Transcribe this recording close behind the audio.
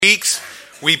weeks.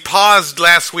 We paused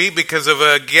last week because of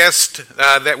a guest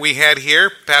that we had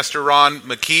here, Pastor Ron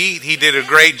McKee. He did a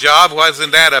great job.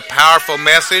 Wasn't that a powerful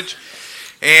message?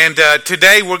 And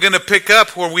today we're going to pick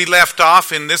up where we left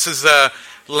off, and this is the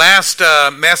last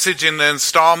message in the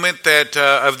installment that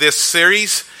of this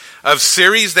series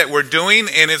that we're doing,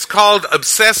 and it's called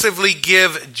Obsessively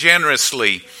Give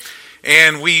Generously.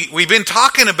 And we've been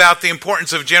talking about the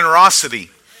importance of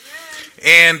generosity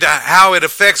and how it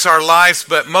affects our lives,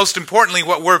 but most importantly,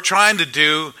 what we're trying to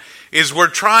do is we're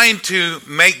trying to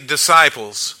make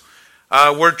disciples.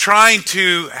 We're trying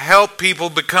to help people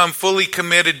become fully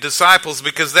committed disciples,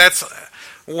 because that's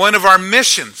one of our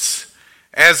missions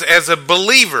as a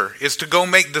believer, is to go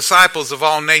make disciples of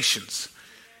all nations.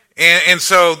 And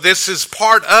so this is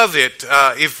part of it.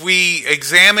 If we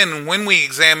examine, when we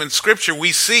examine Scripture,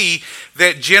 we see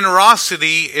that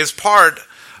generosity is part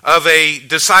of a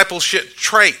discipleship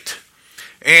trait.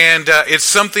 And it's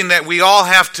something that we all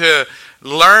have to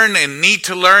learn and need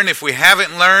to learn if we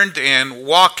haven't learned, and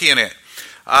walk in it.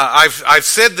 I've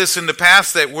said this in the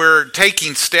past, that we're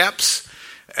taking steps.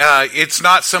 It's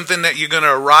not something that you're going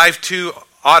to arrive to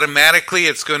automatically.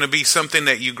 It's going to be something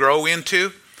that you grow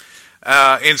into.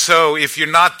 And so if you're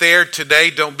not there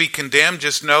today, don't be condemned.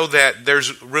 Just know that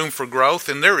there's room for growth,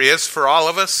 and there is for all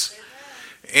of us.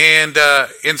 And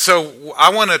so I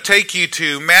want to take you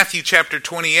to Matthew chapter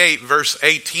 28, verse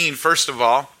 18, first of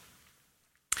all.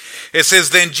 It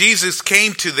says, "Then Jesus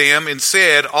came to them and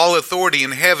said, 'All authority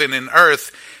in heaven and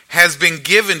earth has been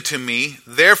given to me.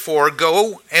 Therefore,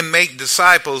 go and make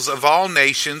disciples of all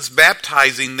nations,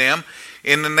 baptizing them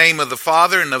in the name of the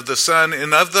Father and of the Son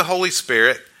and of the Holy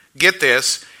Spirit.'" Get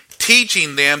this,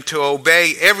 "teaching them to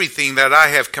obey everything that I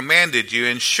have commanded you,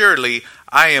 and surely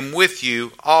I am with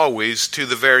you always to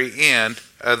the very end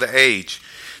of the age."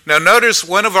 Now notice,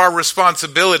 one of our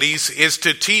responsibilities is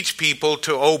to teach people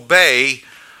to obey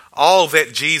all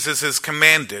that Jesus has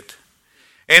commanded.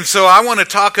 And so I want to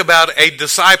talk about a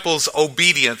disciple's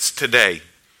obedience today,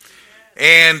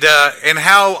 and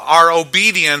how our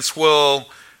obedience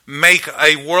will make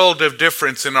a world of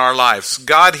difference in our lives.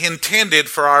 God intended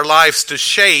for our lives to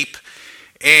shape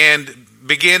and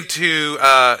begin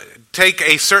to take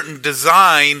a certain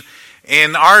design,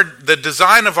 and the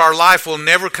design of our life will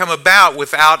never come about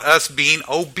without us being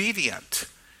obedient.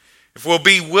 If we'll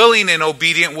be willing and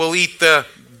obedient, we'll eat the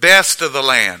best of the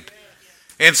land.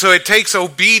 And so it takes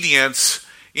obedience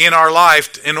in our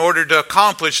life in order to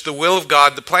accomplish the will of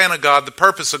God, the plan of God, the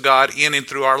purpose of God in and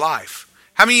through our life.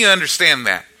 How many of you understand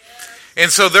that?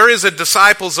 And so there is a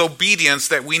disciple's obedience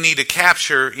that we need to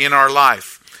capture in our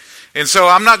life. And so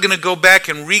I'm not going to go back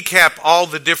and recap all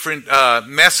the different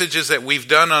messages that we've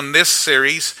done on this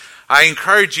series. I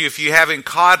encourage you, if you haven't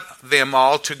caught them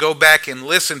all, to go back and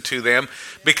listen to them,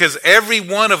 because every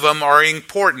one of them are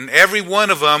important. Every one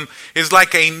of them is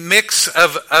like a mix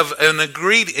of an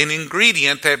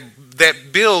ingredient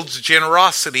that builds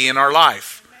generosity in our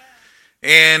life.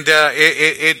 And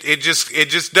it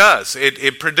just does.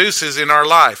 It produces in our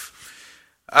life.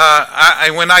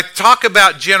 When I talk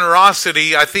about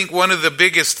generosity, I think one of the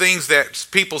biggest things that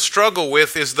people struggle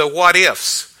with is the what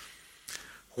ifs.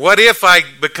 What if I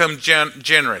become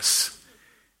generous?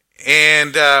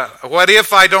 And what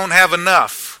if I don't have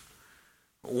enough?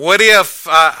 What if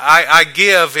I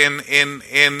give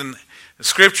and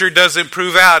Scripture doesn't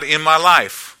prove out in my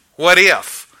life? What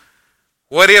if?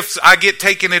 What if I get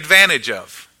taken advantage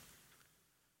of?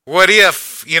 What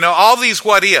if, all these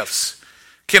what ifs.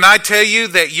 Can I tell you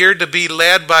that you're to be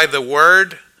led by the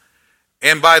Word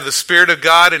and by the Spirit of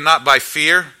God, and not by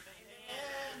fear?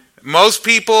 Most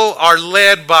people are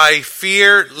led by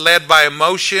fear, led by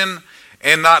emotion,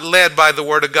 and not led by the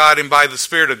Word of God and by the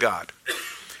Spirit of God.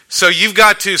 So you've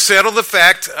got to settle the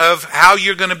fact of how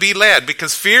you're going to be led,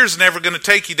 because fear is never going to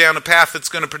take you down a path that's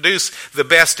going to produce the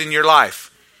best in your life.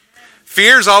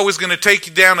 Fear is always going to take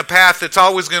you down a path that's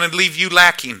always going to leave you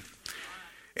lacking.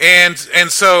 And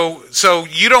so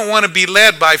you don't want to be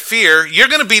led by fear. You're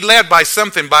going to be led by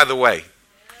something, by the way.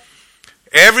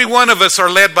 Every one of us are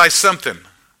led by something.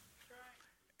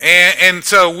 And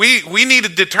so we need to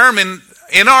determine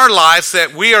in our lives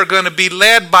that we are going to be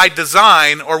led by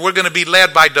design, or we're going to be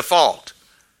led by default.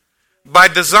 By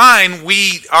design,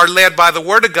 we are led by the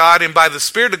Word of God and by the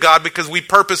Spirit of God, because we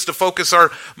purpose to focus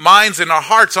our minds and our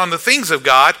hearts on the things of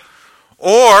God.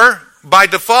 Or by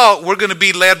default, we're going to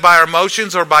be led by our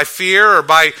emotions, or by fear, or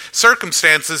by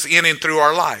circumstances in and through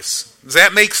our lives. Does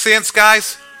that make sense,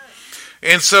 guys?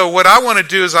 And so what I want to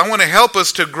do is I want to help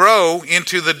us to grow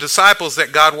into the disciples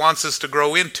that God wants us to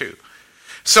grow into.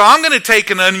 So I'm going to take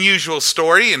an unusual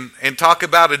story and talk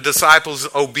about a disciple's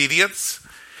obedience.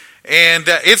 And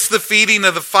it's the feeding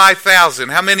of the 5,000.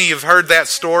 How many have heard that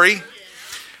story?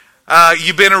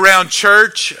 You've been around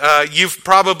church. You've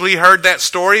probably heard that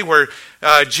story where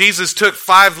Jesus took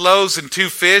 5 loaves and 2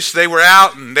 fish. They were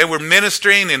out and they were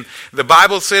ministering, and the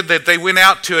Bible said that they went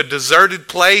out to a deserted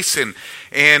place, and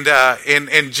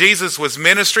Jesus was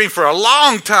ministering for a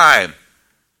long time.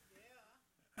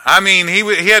 I mean,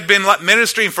 he had been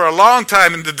ministering for a long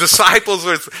time, and the disciples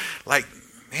were like,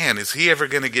 man, is he ever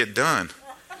going to get done?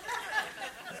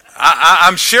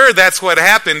 I'm sure that's what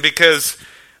happened because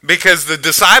the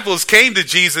disciples came to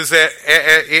Jesus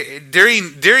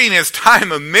during his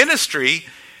time of ministry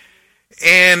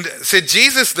and said,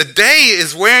 Jesus, the day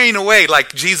is wearing away,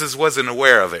 like Jesus wasn't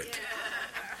aware of it.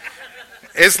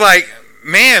 It's like,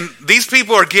 man, these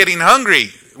people are getting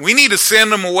hungry. We need to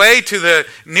send them away to the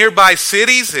nearby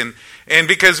cities, and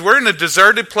because we're in a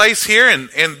deserted place here, and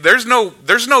there's no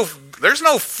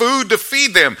food to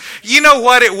feed them. You know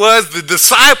what it was? The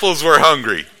disciples were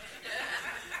hungry.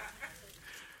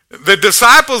 The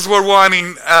disciples were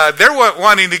wanting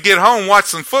to get home and watch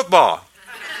some football.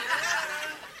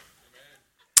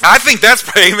 I think that's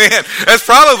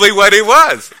probably what it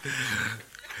was.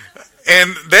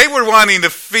 And they were wanting to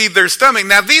feed their stomach.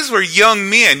 Now, these were young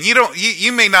men.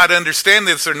 You may not understand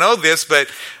this or know this, but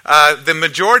the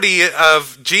majority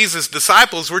of Jesus'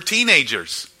 disciples were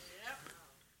teenagers.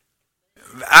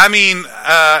 I mean,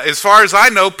 as far as I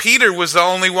know, Peter was the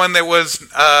only one that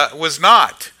was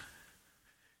not.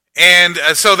 And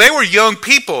so they were young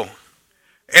people.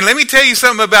 And let me tell you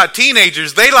something about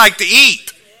teenagers. They like to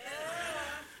eat.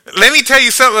 Let me tell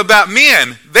you something about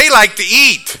men. They like to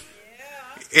eat.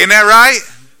 Isn't that right?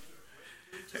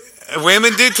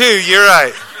 Women do too. You're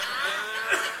right.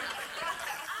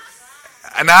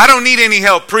 And I don't need any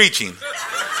help preaching.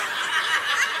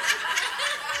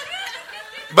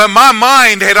 But my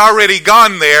mind had already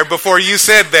gone there before you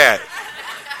said that.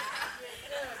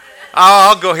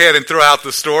 I'll go ahead and throw out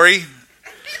the story.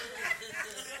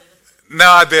 No,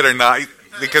 I better not,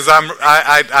 because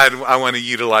I want to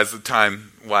utilize the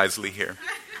time wisely here.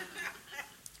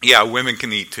 Yeah, women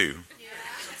can eat too.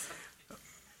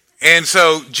 And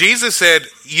so Jesus said,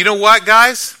 you know what,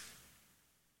 guys?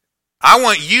 I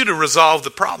want you to resolve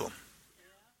the problem.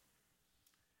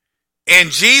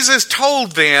 And Jesus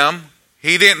told them,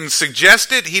 he didn't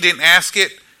suggest it, he didn't ask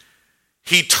it.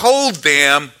 He told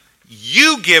them,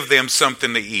 you give them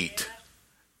something to eat.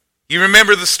 You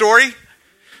remember the story?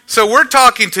 So we're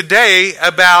talking today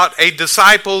about a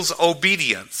disciple's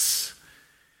obedience.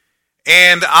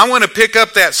 And I want to pick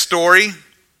up that story.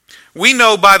 We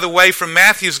know, by the way, from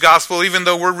Matthew's gospel, even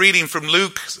though we're reading from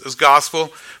Luke's gospel,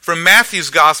 from Matthew's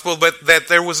gospel, but that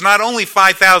there was not only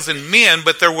 5,000 men,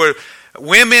 but there were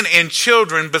women and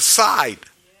children beside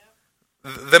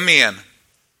the men.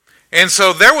 And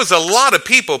so there was a lot of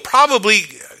people, probably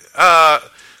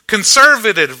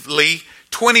conservatively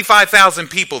 25,000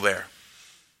 people there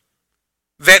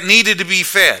that needed to be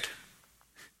fed.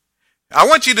 I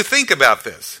want you to think about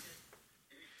this.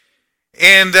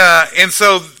 And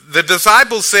so the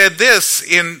disciples said this,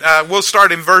 we'll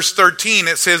start in verse 13.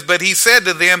 It says, but he said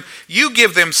to them, you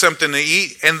give them something to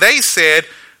eat. And they said,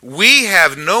 we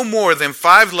have no more than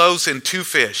 5 loaves and 2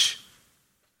 fish.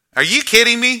 Are you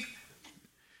kidding me?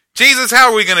 Jesus, how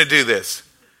are we going to do this?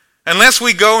 Unless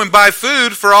we go and buy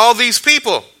food for all these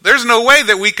people. There's no way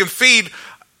that we can feed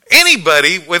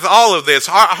anybody with all of this.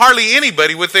 Hardly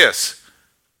anybody with this.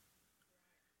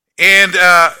 And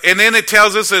then it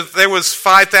tells us that there was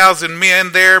 5,000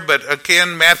 men there, but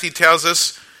again, Matthew tells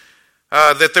us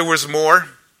that there was more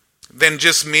than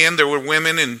just men. There were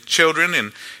women and children.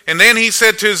 And then he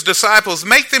said to his disciples,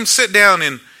 make them sit down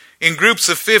in groups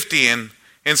of 50.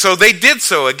 And so they did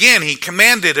so. Again, he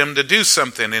commanded them to do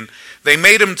something, and they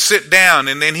made them sit down.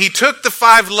 And then he took the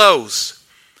 5 loaves.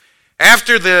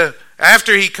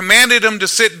 After he commanded them to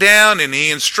sit down, and he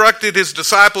instructed his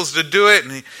disciples to do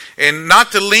it, and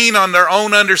not to lean on their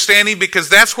own understanding, because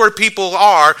that's where people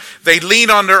are. They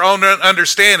lean on their own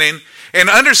understanding. And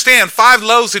understand, 5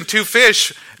 loaves and 2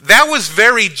 fish, that was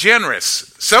very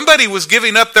generous. Somebody was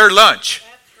giving up their lunch.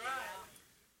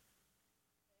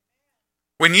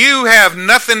 When you have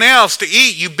nothing else to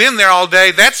eat, you've been there all day,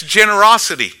 that's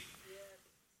generosity.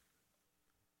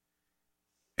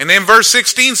 And then verse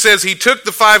 16 says, he took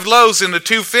the 5 loaves and the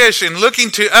 2 fish, and looking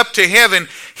up to heaven,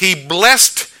 he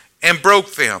blessed and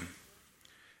broke them.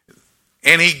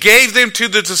 And he gave them to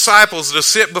the disciples to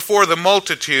sit before the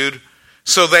multitude.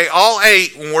 So they all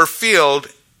ate and were filled,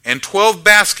 and 12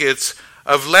 baskets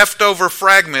of leftover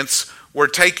fragments were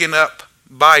taken up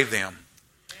by them.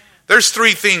 There's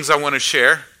 3 things I want to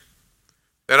share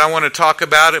that I want to talk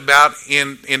about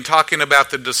in talking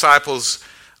about the disciples'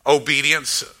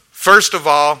 obedience. First of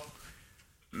all,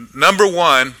 number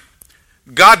one,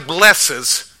 God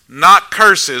blesses, not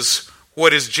curses,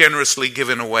 what is generously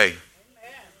given away.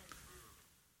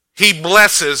 He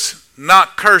blesses,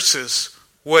 not curses,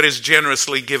 what is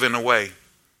generously given away.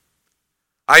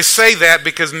 I say that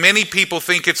because many people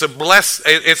think it's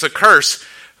a curse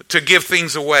to give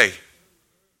things away.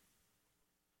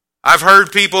 I've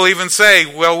heard people even say,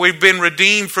 well, we've been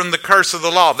redeemed from the curse of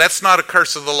the law. That's not a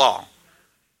curse of the law.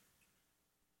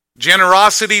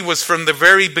 Generosity was from the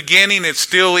very beginning. It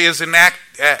still is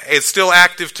it's still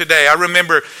active today. I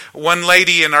remember one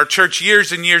lady in our church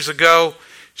years and years ago.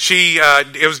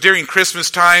 It was during Christmas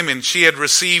time, and she had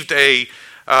received her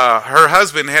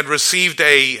husband had received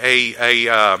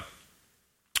a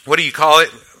what do you call it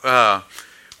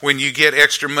when you get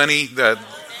extra money? The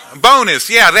bonus.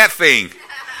 Yeah, that thing.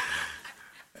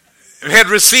 Had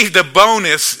received a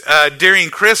bonus during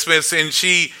Christmas, and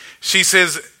she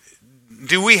says,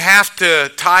 do we have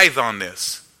to tithe on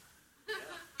this?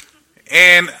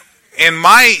 And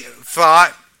my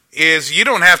thought is, you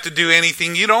don't have to do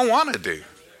anything you don't want to do.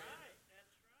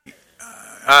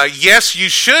 Yes, you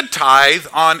should tithe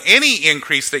on any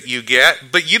increase that you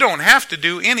get, but you don't have to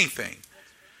do anything.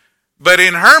 But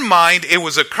in her mind, it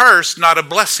was a curse, not a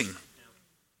blessing.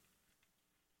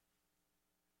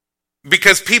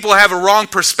 Because people have a wrong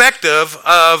perspective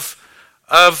of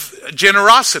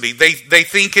generosity. They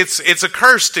think it's a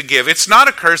curse to give. It's not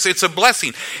a curse, it's a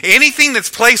blessing. Anything that's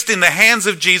placed in the hands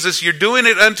of Jesus, you're doing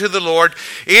it unto the Lord.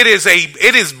 It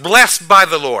is blessed by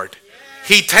the Lord.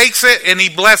 He takes it and he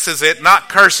blesses it, not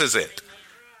curses it.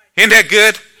 Isn't that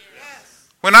good?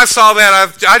 When I saw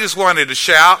that, I just wanted to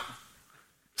shout.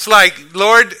 It's like,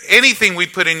 Lord, anything we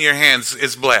put in your hands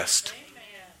is blessed.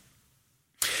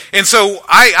 And so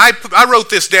I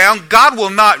wrote this down. God will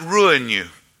not ruin you.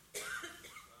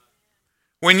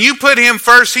 When you put him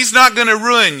first, he's not going to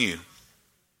ruin you.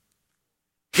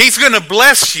 He's going to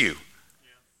bless you.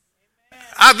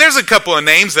 There's a couple of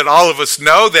names that all of us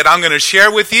know that I'm going to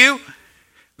share with you.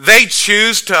 They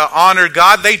choose to honor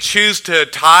God. They choose to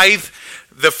tithe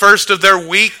the first of their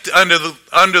week under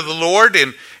the Lord.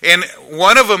 And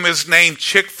one of them is named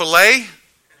Chick-fil-A.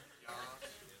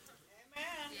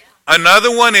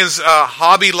 Another one is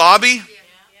Hobby Lobby.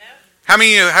 How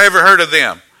many of you have ever heard of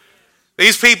them?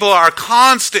 These people are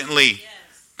constantly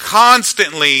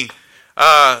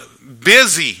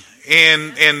busy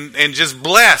and just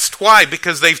blessed. Why?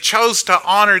 Because they've chose to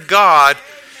honor God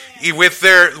with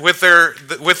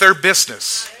their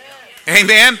business.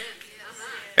 Amen?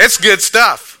 It's good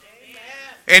stuff.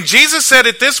 And Jesus said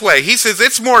it this way. He says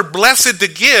it's more blessed to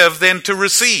give than to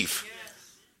receive.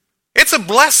 It's a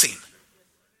blessing.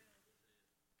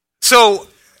 So,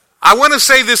 I want to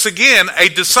say this again. A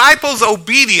disciple's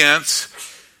obedience,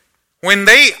 when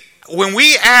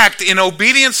we act in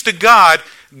obedience to God,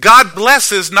 God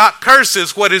blesses, not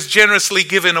curses, what is generously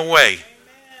given away.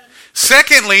 Amen.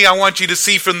 Secondly, I want you to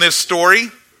see from this story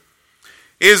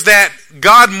is that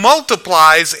God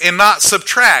multiplies and not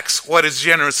subtracts what is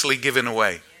generously given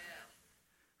away.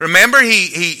 Remember,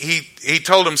 he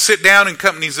told them, sit down in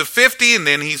companies of 50, and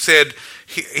then he said,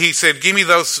 give me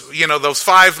those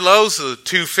 5 loaves, the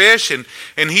 2 fish, and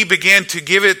he began to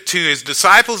give it to his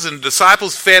disciples, and the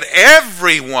disciples fed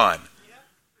everyone.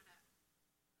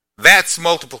 That's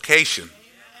multiplication.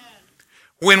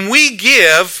 When we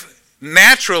give,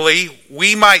 naturally,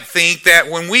 we might think that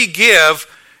when we give,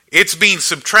 it's being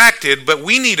subtracted, but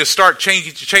we need to start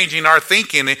changing our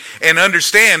thinking and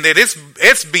understand that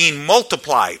it's being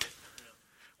multiplied.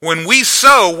 When we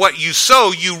sow, what you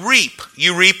sow, you reap.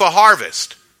 You reap a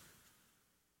harvest.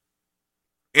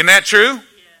 Isn't that true? Yes.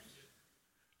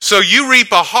 So you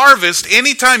reap a harvest.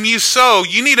 Anytime you sow,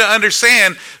 you need to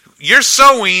understand your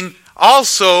sowing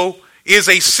also is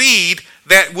a seed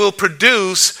that will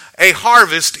produce a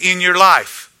harvest in your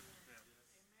life.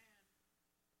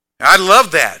 I love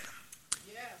that.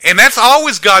 And that's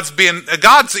always God's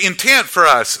intent for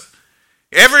us.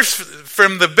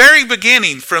 From the very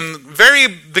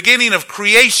beginning of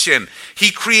creation, he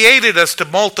created us to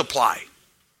multiply.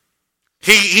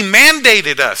 He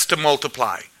mandated us to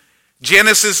multiply.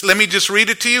 Genesis, let me just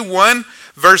read it to you, 1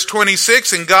 verse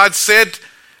 26, and God said,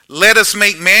 let us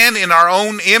make man in our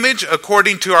own image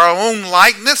according to our own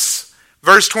likeness.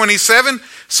 Verse 27,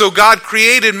 so God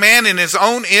created man in his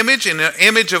own image. In the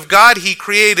image of God, he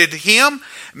created him.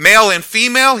 Male and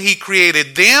female, he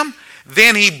created them.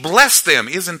 Then he blessed them.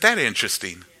 Isn't that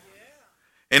interesting?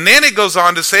 And then it goes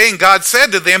on to say, and God said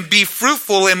to them, be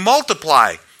fruitful and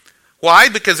multiply. Why?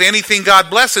 Because anything God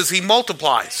blesses, he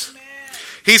multiplies.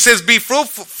 He says, be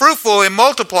fruitful and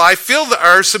multiply, fill the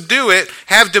earth, subdue it,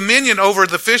 have dominion over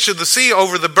the fish of the sea,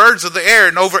 over the birds of the air,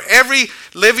 and over every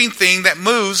living thing that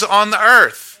moves on the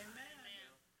earth.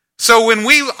 So when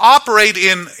we operate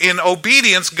in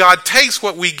obedience, God takes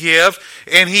what we give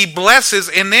and He blesses,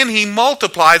 and then He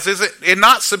multiplies it and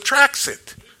not subtracts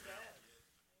it.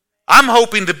 I'm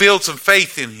hoping to build some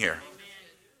faith in here.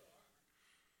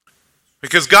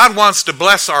 Because God wants to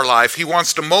bless our life. He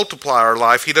wants to multiply our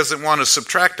life. He doesn't want to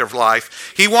subtract our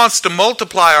life. He wants to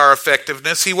multiply our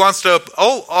effectiveness. He wants to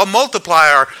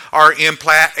multiply our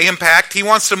impact. He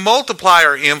wants to multiply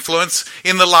our influence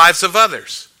in the lives of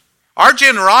others. Our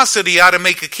generosity ought to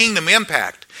make a kingdom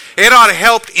impact. It ought to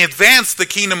help advance the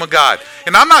kingdom of God.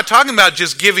 And I'm not talking about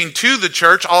just giving to the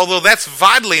church, although that's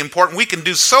vitally important. We can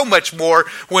do so much more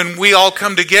when we all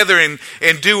come together and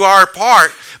do our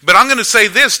part. But I'm going to say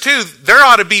this too, there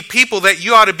ought to be people that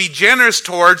you ought to be generous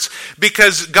towards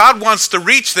because God wants to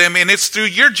reach them, and it's through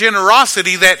your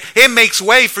generosity that it makes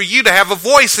way for you to have a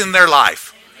voice in their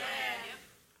life. Amen.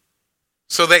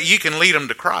 So that you can lead them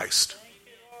to Christ.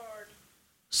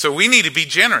 So we need to be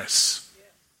generous.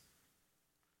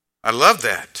 I love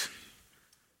that.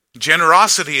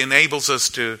 Generosity enables us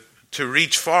to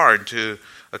reach far and to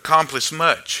accomplish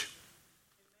much.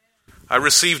 I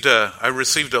received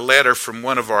a letter from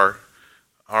one of our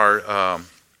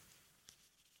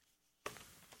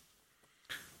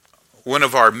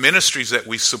ministries that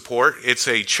we support. It's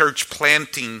a church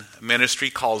planting ministry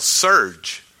called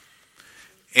Surge,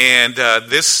 and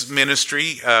this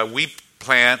ministry we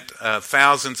plant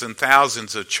thousands and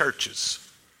thousands of churches.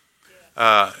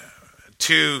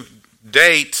 To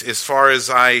date, as far as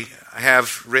I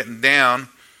have written down,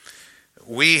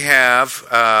 we have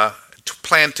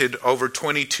planted over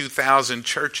 22,000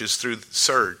 churches through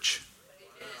Surge.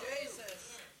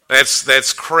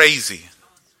 That's crazy.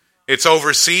 It's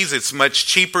overseas. It's much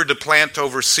cheaper to plant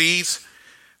overseas.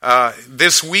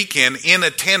 This weekend, in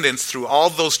attendance through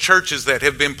all those churches that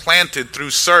have been planted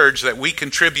through Surge, that we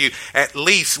contribute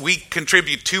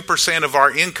 2% of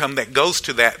our income that goes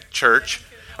to that church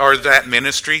or that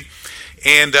ministry.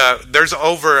 And there's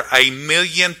over 1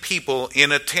 million people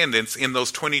in attendance in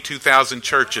those 22,000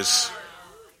 churches.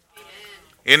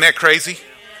 Isn't that crazy?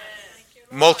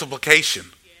 Multiplication.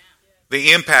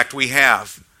 The impact we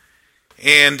have.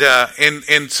 And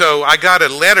so I got a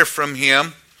letter from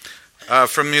him,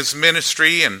 from his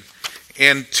ministry, and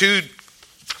to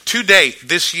date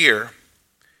this year,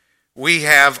 we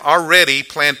have already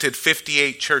planted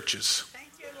 58 churches.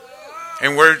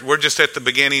 And we're just at the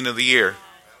beginning of the year.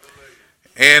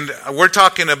 And we're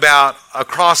talking about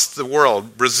across the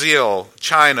world: Brazil,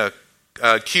 China,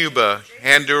 Cuba,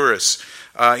 Honduras,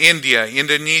 India,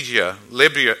 Indonesia,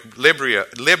 Libya,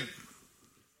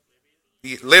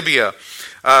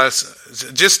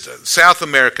 just South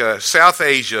America, South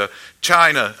Asia,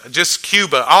 China, just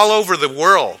Cuba, all over the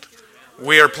world.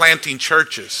 We are planting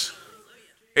churches.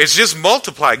 It's just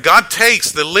multiplied. God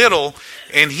takes the little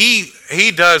and He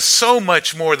does so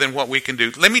much more than what we can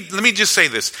do. Let me just say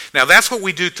this. Now, that's what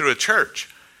we do through a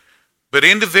church. But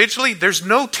individually, there's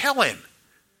no telling.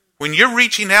 When you're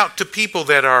reaching out to people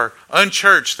that are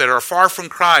unchurched, that are far from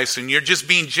Christ, and you're just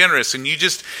being generous, and you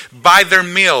just buy their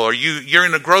meal, or you're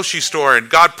in a grocery store and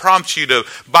God prompts you to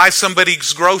buy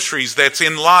somebody's groceries that's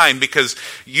in line because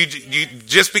you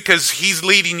just because He's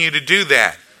leading you to do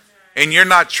that. And you're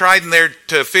not trying there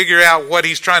to figure out what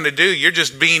He's trying to do. You're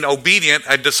just being obedient,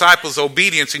 a disciple's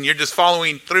obedience, and you're just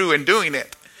following through and doing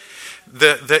it.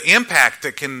 The impact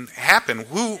that can happen.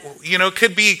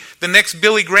 Could be the next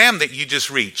Billy Graham that you just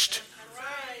reached.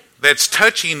 That's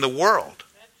touching the world.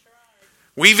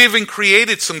 We've even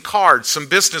created some cards, some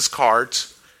business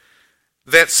cards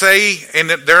that say, and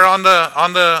they're on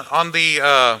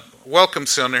the welcome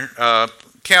center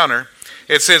counter.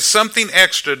 It says something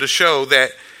extra to show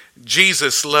that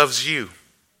Jesus loves you.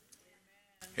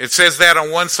 It says that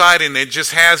on one side, and it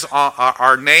just has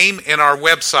our name and our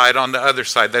website on the other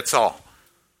side. That's all.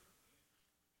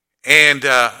 And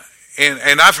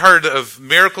I've heard of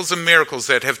miracles and miracles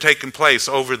that have taken place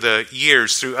over the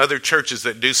years through other churches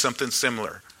that do something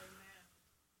similar.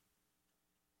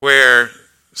 Where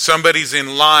somebody's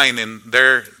in line and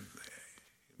they're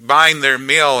buying their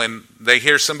meal and they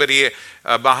hear somebody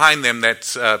behind them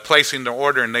that's placing the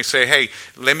order, and they say, "Hey,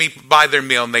 let me buy their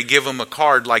meal," and they give them a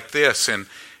card like this. And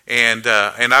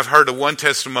I've heard of one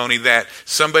testimony that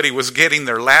somebody was getting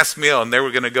their last meal and they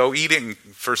were going to go eat it, and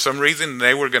for some reason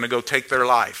they were going to go take their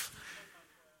life.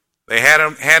 They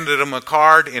handed them a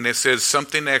card, and it says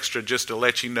something extra just to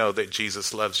let you know that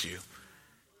Jesus loves you.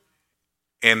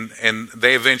 And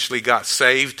they eventually got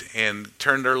saved and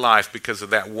turned their life because of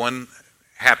that one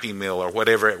Happy Meal or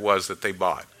whatever it was that they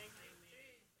bought.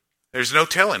 There's no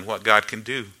telling what God can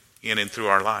do in and through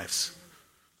our lives.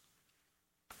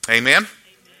 Amen?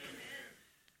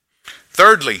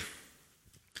 Thirdly,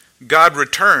 God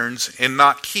returns and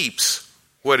not keeps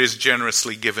what is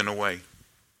generously given away.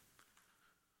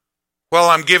 While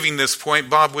I'm giving this point,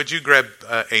 Bob, would you grab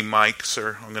a mic,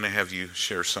 sir? I'm going to have you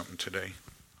share something today.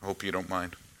 I hope you don't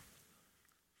mind.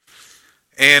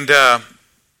 And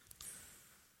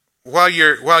while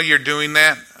you're doing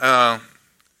that,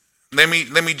 let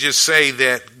me just say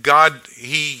that God,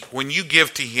 when you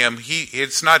give to Him,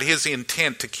 it's not His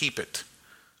intent to keep it.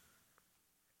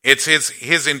 It's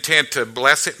His intent to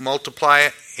bless it, multiply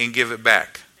it, and give it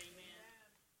back.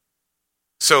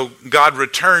 So God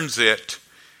returns it.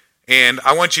 And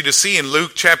I want you to see in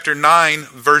Luke chapter 9,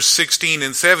 verse 16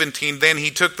 and 17, then He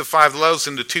took the 5 loaves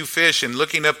and the 2 fish, and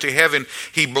looking up to heaven,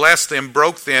 He blessed them,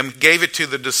 broke them, gave it to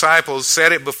the disciples,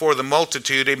 set it before the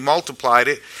multitude, and multiplied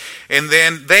it. And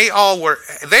then they all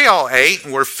ate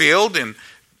and were filled. And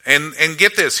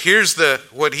get this, here's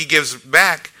what He gives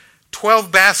back.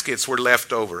 12 baskets were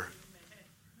left over.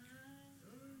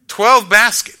 12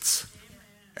 baskets.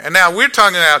 And now we're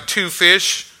talking about 2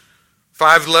 fish,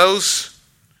 5 loaves,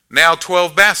 now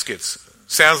 12 baskets.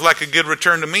 Sounds like a good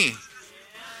return to me.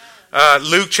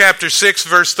 Luke chapter 6,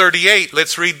 verse 38.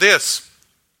 Let's read this.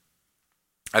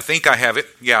 I think I have it.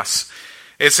 Yes.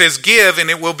 It says, give and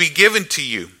it will be given to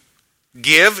you.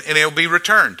 Give and it will be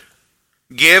returned.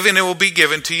 Give and it will be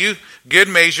given to you. Good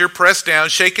measure, pressed down,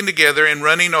 shaken together, and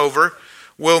running over,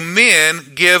 will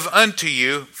men give unto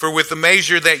you. For with the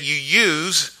measure that you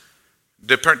use,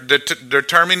 that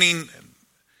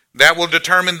will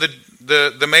determine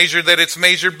the measure that it's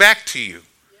measured back to you.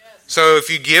 Yes. So if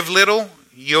you give little,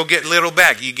 you'll get little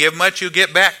back. You give much, you'll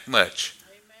get back much.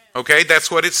 Amen. Okay,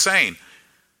 that's what it's saying.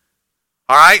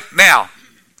 All right, now,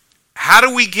 how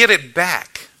do we get it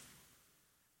back?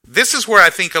 This is where I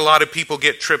think a lot of people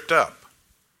get tripped up.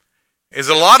 Is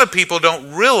a lot of people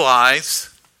don't realize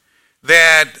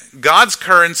that God's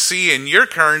currency and your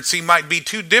currency might be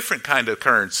 2 different kind of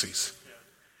currencies.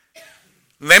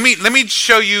 Let me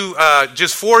show you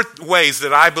just 4 ways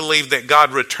that I believe that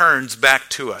God returns back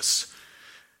to us.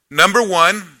 Number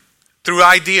 1, through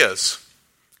ideas.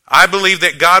 I believe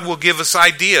that God will give us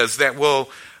ideas that will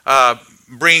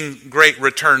bring great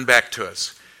return back to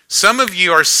us. Some of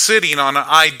you are sitting on an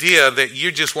idea that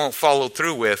you just won't follow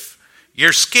through with.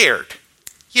 You're scared.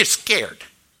 You're scared.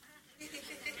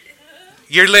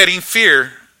 You're letting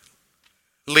fear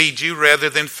lead you rather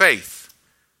than faith.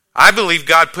 I believe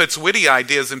God puts witty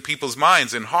ideas in people's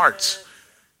minds and hearts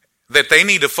that they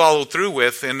need to follow through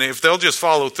with, and if they'll just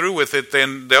follow through with it,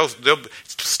 then they'll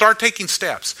start taking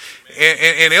steps.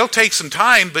 And it'll take some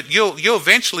time, but you'll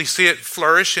eventually see it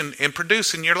flourish and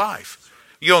produce in your life.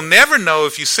 You'll never know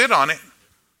if you sit on it.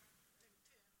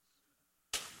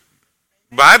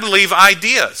 But I believe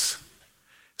ideas.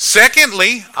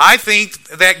 Secondly, I think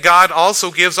that God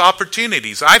also gives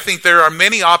opportunities. I think there are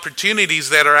many opportunities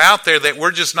that are out there that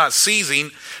we're just not seizing.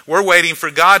 We're waiting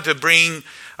for God to bring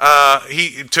that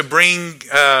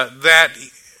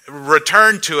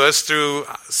return to us through,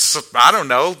 I don't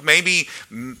know, maybe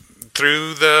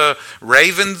through the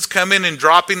ravens coming and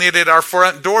dropping it at our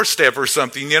front doorstep or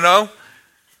something, you know?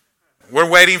 We're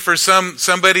waiting for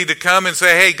somebody to come and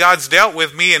say, hey, God's dealt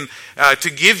with me and to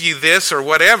give you this or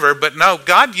whatever. But no,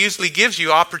 God usually gives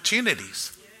you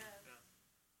opportunities.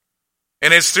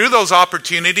 And it's through those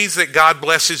opportunities that God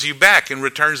blesses you back and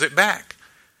returns it back.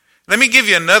 Let me give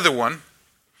you another one.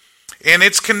 And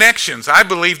it's connections. I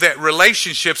believe that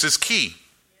relationships is key.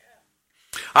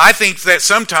 I think that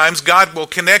sometimes God will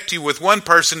connect you with one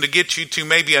person to get you to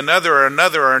maybe another or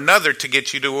another or another to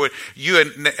get you to where you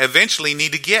eventually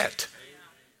need to get.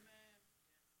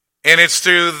 And it's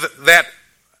through that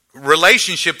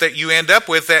relationship that you end up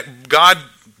with that God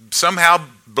somehow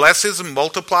blesses and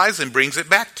multiplies and brings it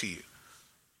back to you.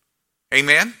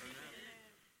 Amen?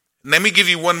 Let me give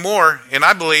you one more, and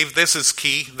I believe this is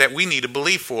key that we need to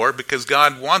believe for because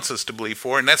God wants us to believe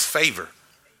for, and that's favor.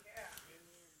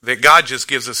 That God just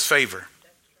gives us favor.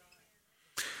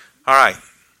 All right.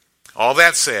 All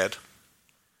that said,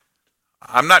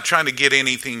 I'm not trying to get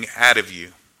anything out of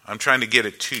you. I'm trying to get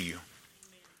it to you.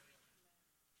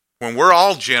 When we're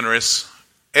all generous,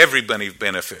 everybody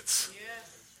benefits.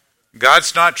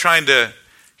 God's not trying to,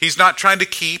 He's not trying to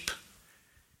keep.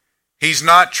 He's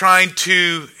not trying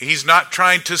to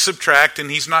subtract,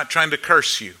 and He's not trying to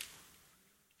curse you.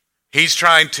 He's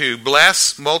trying to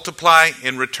bless, multiply,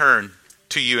 and return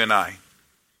to you and I.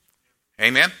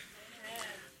 Amen?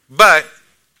 But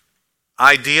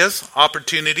ideas,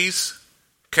 opportunities,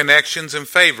 connections, and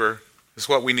favor is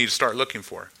what we need to start looking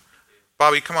for.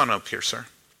 Bobby, come on up here, sir.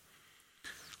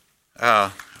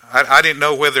 I didn't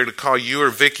know whether to call you or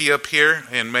Vicky up here,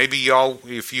 and maybe y'all,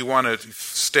 if you want to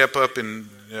step up and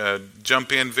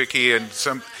jump in, Vicky, and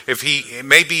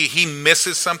maybe he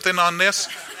misses something on this.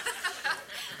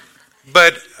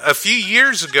 But a few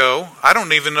years ago, I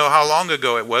don't even know how long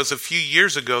ago it was. A few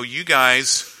years ago, you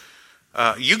guys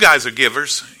are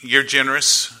givers. You're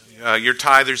generous. Your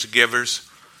tithers are givers,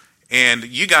 and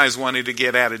you guys wanted to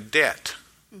get out of debt.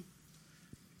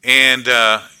 And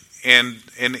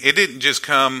it didn't just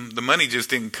come. The money just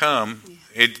didn't come.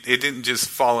 It didn't just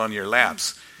fall on your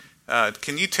laps.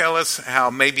 Can you tell us how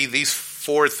maybe these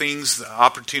 4 things: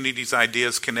 opportunities,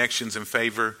 ideas, connections, and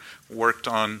favor, worked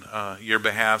on your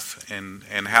behalf, and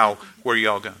where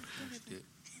y'all going?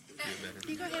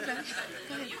 You go ahead, Doug.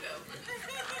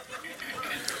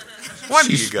 Why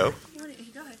do you go? Go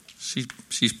ahead.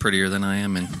 She's prettier than I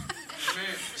am, and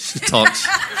she talks.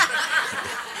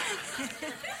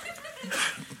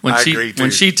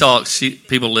 When she talks,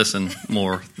 people listen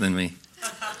more than me.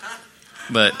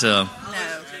 But No.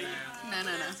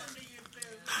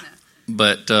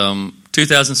 But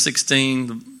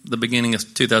 2016, the beginning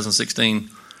of 2016,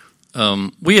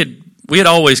 we had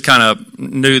always kind of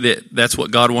knew that that's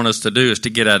what God wanted us to do, is to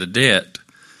get out of debt.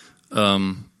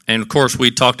 And of course,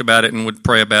 we talked about it and would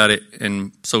pray about it.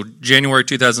 And so January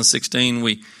 2016,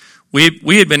 we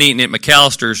had been eating at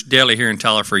McAllister's Deli here in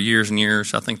Tyler for years and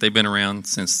years. I think they've been around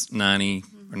since 90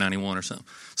 or 91 or something.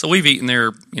 So we've eaten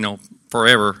there,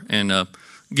 forever, and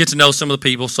get to know some of the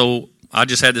people. So I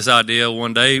just had this idea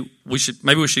one day, we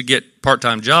should get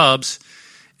part-time jobs.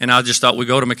 And I just thought we'd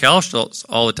go to McAllister's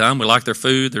all the time. We like their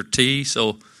food, their tea.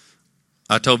 So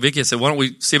I told Vicki, I said, why don't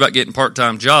we see about getting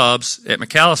part-time jobs at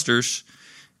McAllister's,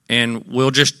 and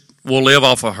we'll live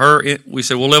off of her. We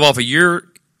said, we'll live off of your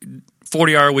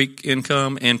 40-hour-a-week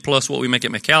income and plus what we make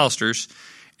at McAllister's,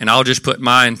 and I'll just put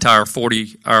my entire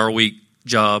 40-hour-a-week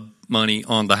job money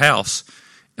on the house,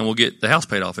 and we'll get the house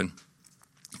paid off. And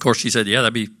of course, she said, "Yeah,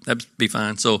 that'd be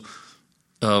fine." So,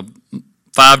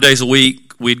 5 days a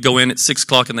week, we'd go in at 6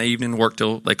 o'clock in the evening, work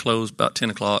till they closed about 10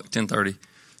 o'clock, 10:30.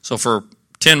 So for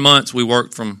 10 months, we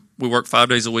worked 5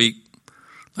 days a week,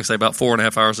 like I say, about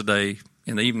 4.5 hours a day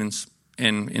in the evenings.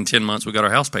 And in 10 months, we got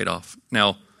our house paid off.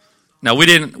 Now we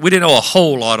didn't owe a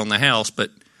whole lot on the house,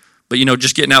 but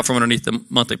just getting out from underneath the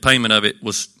monthly payment of it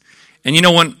was. And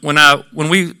when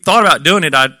we thought about doing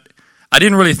it, I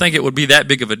didn't really think it would be that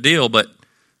big of a deal. But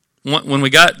when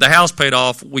we got the house paid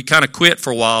off, we kind of quit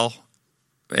for a while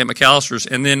at McAllister's,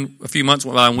 and then a few months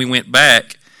went by, and we went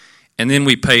back, and then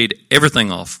we paid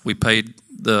everything off. We paid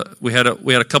we had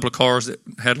a couple of cars that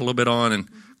had a little bit on, and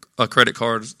a credit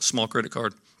card, a small credit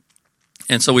card,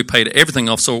 and so we paid everything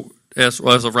off. So as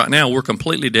of right now, we're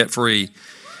completely debt free.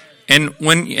 And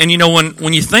when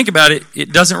you think about it,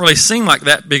 it doesn't really seem like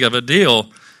that big of a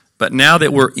deal. But now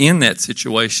that we're in that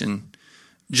situation,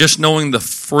 just knowing the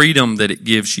freedom that it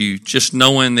gives you, just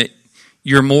knowing that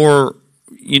you're more,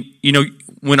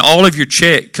 when all of your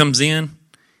check comes in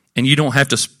and you don't have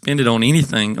to spend it on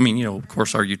anything. I mean, of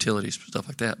course, our utilities, stuff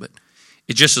like that, but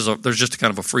it just is there's just a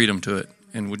kind of a freedom to it.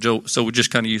 And so we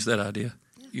just kind of use that idea.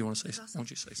 You want to say something? Why don't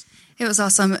you say something? It was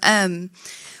awesome.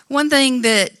 One thing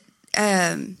that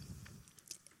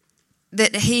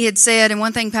he had said, and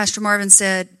one thing Pastor Marvin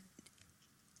said,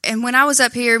 and when I was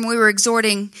up here and we were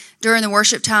exhorting during the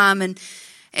worship time, and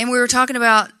we were talking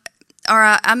about,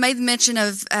 or I made mention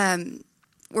of,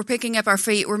 we're picking up our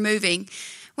feet, we're moving.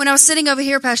 When I was sitting over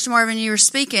here, Pastor Marvin, you were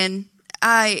speaking,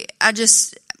 I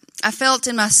felt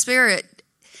in my spirit,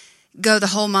 go the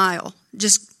whole mile.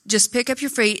 Just pick up your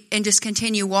feet and just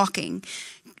continue walking.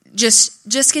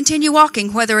 Just continue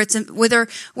walking, whether it's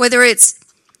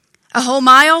a whole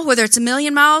mile, whether it's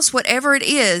 1,000,000 miles, whatever it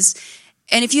is.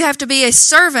 And if you have to be a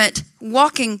servant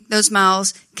walking those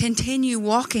miles, continue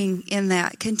walking in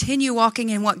that. Continue walking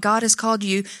in what God has called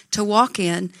you to walk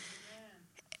in.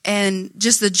 And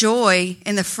just the joy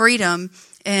and the freedom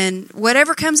and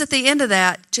whatever comes at the end of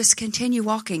that, just continue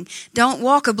walking. Don't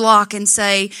walk a block and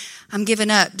say, I'm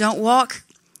giving up. Don't walk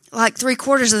like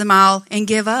 3/4 of the mile and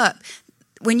give up.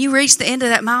 When you reach the end of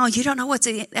that mile, you don't know what's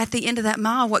at the end of that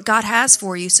mile, what God has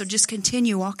for you. So just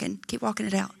continue walking. Keep walking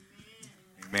it out.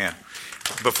 Amen.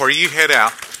 Before you head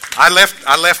out,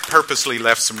 I purposely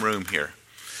left some room here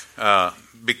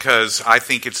because I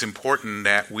think it's important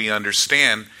that we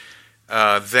understand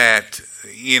that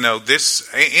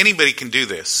anybody can do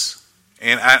this,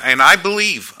 and I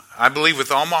believe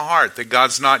with all my heart that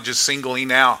God's not just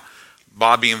singling out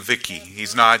Bobby and Vicky.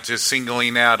 He's not just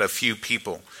singling out a few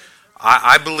people.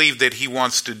 I believe that he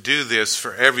wants to do this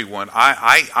for everyone.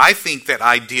 I think that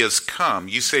ideas come.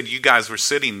 You said you guys were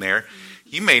sitting there.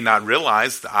 You may not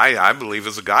realize that I believe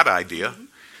it's a God idea.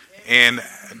 And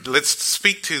let's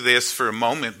speak to this for a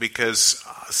moment, because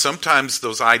sometimes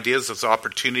those ideas, those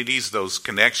opportunities, those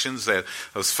connections,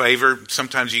 those favor,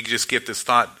 sometimes you just get this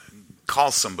thought, call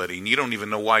somebody, and you don't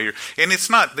even know why you're... And it's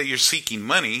not that you're seeking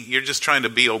money. You're just trying to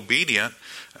be obedient,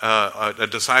 a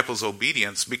disciple's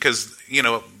obedience, because,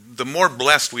 the more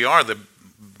blessed we are, the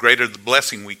greater the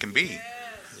blessing we can be,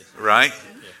 right?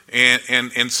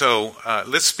 And so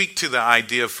let's speak to the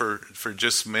idea for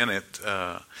just a minute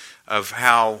of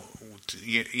how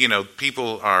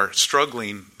people are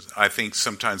struggling, I think,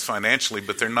 sometimes financially,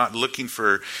 but they're not looking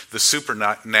for the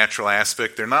supernatural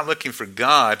aspect. They're not looking for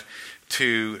God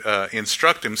to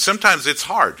instruct them. Sometimes it's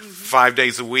hard, 5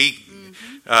 days a week.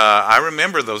 I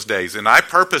remember those days, and I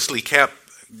purposely kept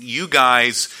you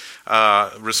guys'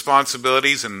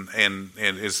 responsibilities and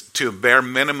is to a bare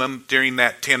minimum during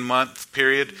that 10-month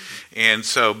period. And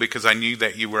so, because I knew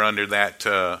that you were under that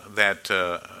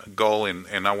goal,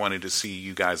 and I wanted to see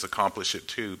you guys accomplish it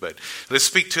too. But let's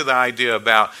speak to the idea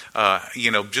about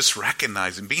just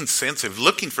recognizing, being sensitive,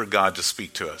 looking for God to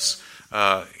speak to us.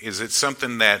 Is it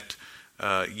something that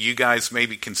you guys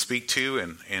maybe can speak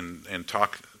to and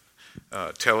talk?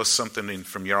 Tell us something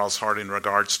from y'all's heart in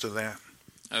regards to that.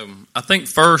 I think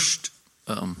first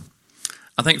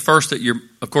that your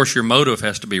motive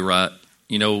has to be right.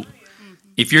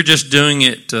 If you're just doing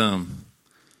it, so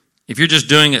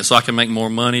I can make more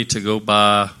money to go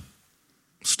buy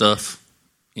stuff,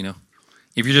 if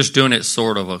you're just doing it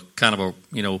sort of a kind of a,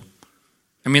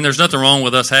 there's nothing wrong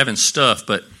with us having stuff,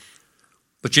 but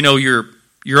you're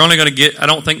only going to get. I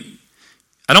don't think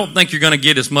you're going to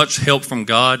get as much help from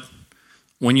God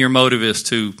when your motive is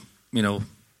to,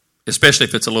 especially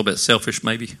if it's a little bit selfish,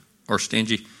 maybe, or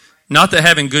stingy. Not that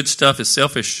having good stuff is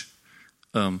selfish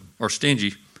or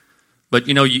stingy, but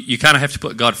you kind of have to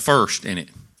put God first in it.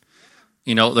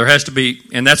 There has to be,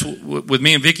 and that's with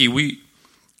me and Vicki. We,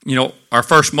 our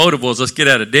first motive was, let's get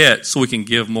out of debt so we can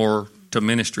give more to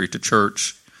ministry, to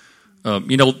church.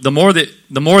 The more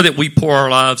that we pour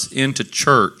our lives into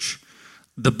church,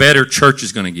 the better church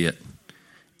is going to get,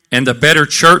 and the better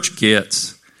church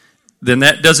gets, then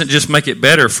that doesn't just make it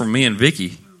better for me and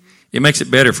Vicki. It makes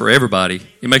it better for everybody.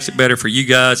 It makes it better for you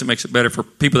guys. It makes it better for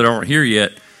people that aren't here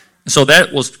yet. So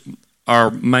that was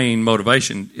our main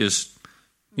motivation, is,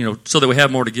 so that we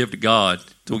have more to give to God,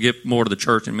 to give more to the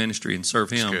church and ministry and serve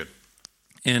Him. That's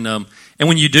good. And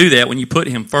when you do that, when you put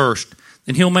Him first,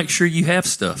 then He'll make sure you have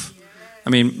stuff.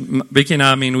 Vicki and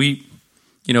I, we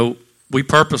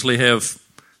purposely have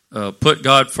put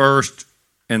God first,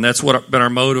 and that's what been our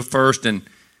motive first, and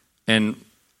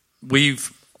we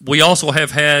also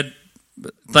have had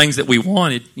things that we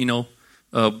wanted.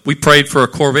 We prayed for a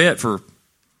Corvette for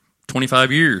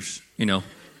 25 years. And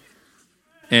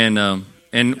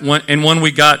when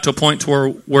we got to a point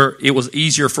to where it was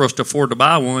easier for us to afford to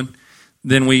buy one,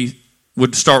 then we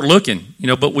would start looking.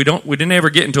 But we didn't ever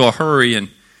get into a hurry and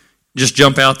just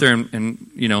jump out there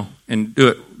and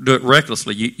do it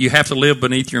recklessly. You have to live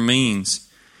beneath your means.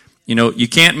 You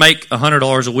can't make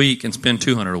 $100 a week and spend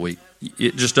 $200 a week.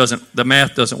 It just doesn't. The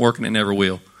math doesn't work, and it never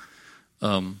will.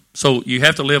 So you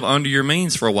have to live under your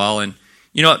means for a while, and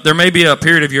there may be a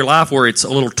period of your life where it's a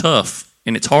little tough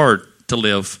and it's hard to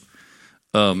live.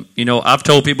 I've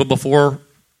told people before,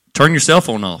 turn your cell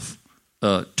phone off,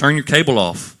 turn your cable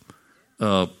off,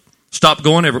 stop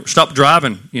driving.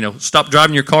 Stop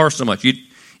driving your car so much.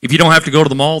 If you don't have to go to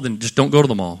the mall, then just don't go to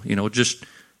the mall. Just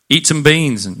eat some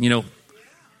beans, and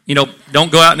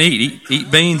don't go out and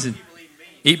eat beans and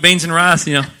eat beans and rice.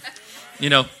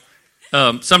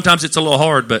 Sometimes it's a little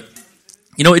hard, but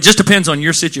it just depends on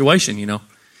your situation. Me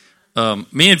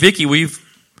and Vicki, we've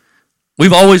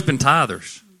always been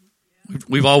tithers.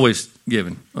 We've always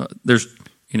given.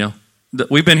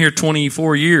 We've been here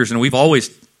 24 years, and we've always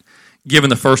given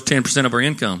the first 10% of our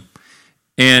income.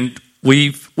 And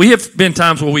we have been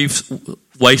times where we've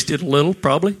wasted a little,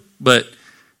 probably, but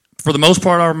for the most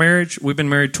part of our marriage, we've been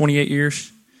married 28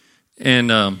 years,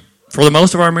 and for the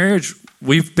most of our marriage,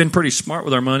 we've been pretty smart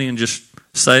with our money and just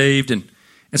saved. And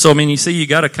so, you see, you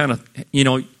got to kind of,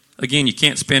 again, you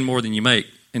can't spend more than you make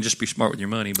and just be smart with your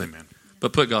money,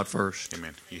 but put God first.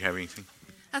 Amen. You have anything?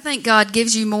 I think God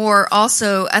gives you more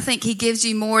also. I think He gives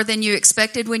you more than you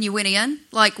expected when you went in.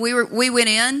 Like we went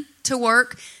in to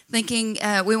work thinking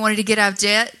we wanted to get out of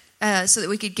debt so that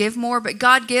we could give more, but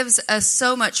God gives us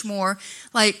so much more.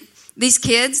 Like these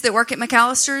kids that work at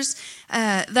McAllister's,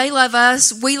 they love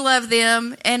us, we love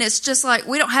them, and it's just like,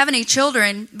 we don't have any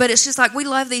children, but it's just like we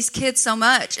love these kids so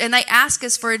much, and they ask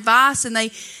us for advice, and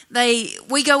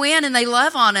we go in and they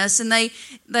love on us, and they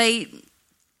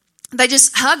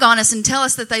just hug on us and tell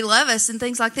us that they love us and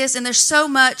things like this. And there's so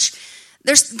much,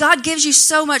 God gives you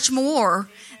so much more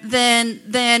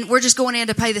than we're just going in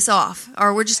to pay this off,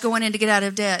 or we're just going in to get out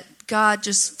of debt. God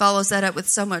just follows that up with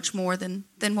so much more than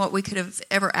what we could have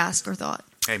ever asked or thought.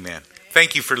 Amen.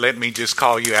 Thank you for letting me just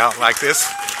call you out like this.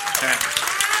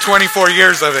 24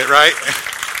 years of it, right?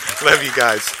 Love you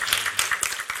guys.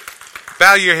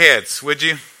 Bow your heads, would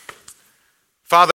you?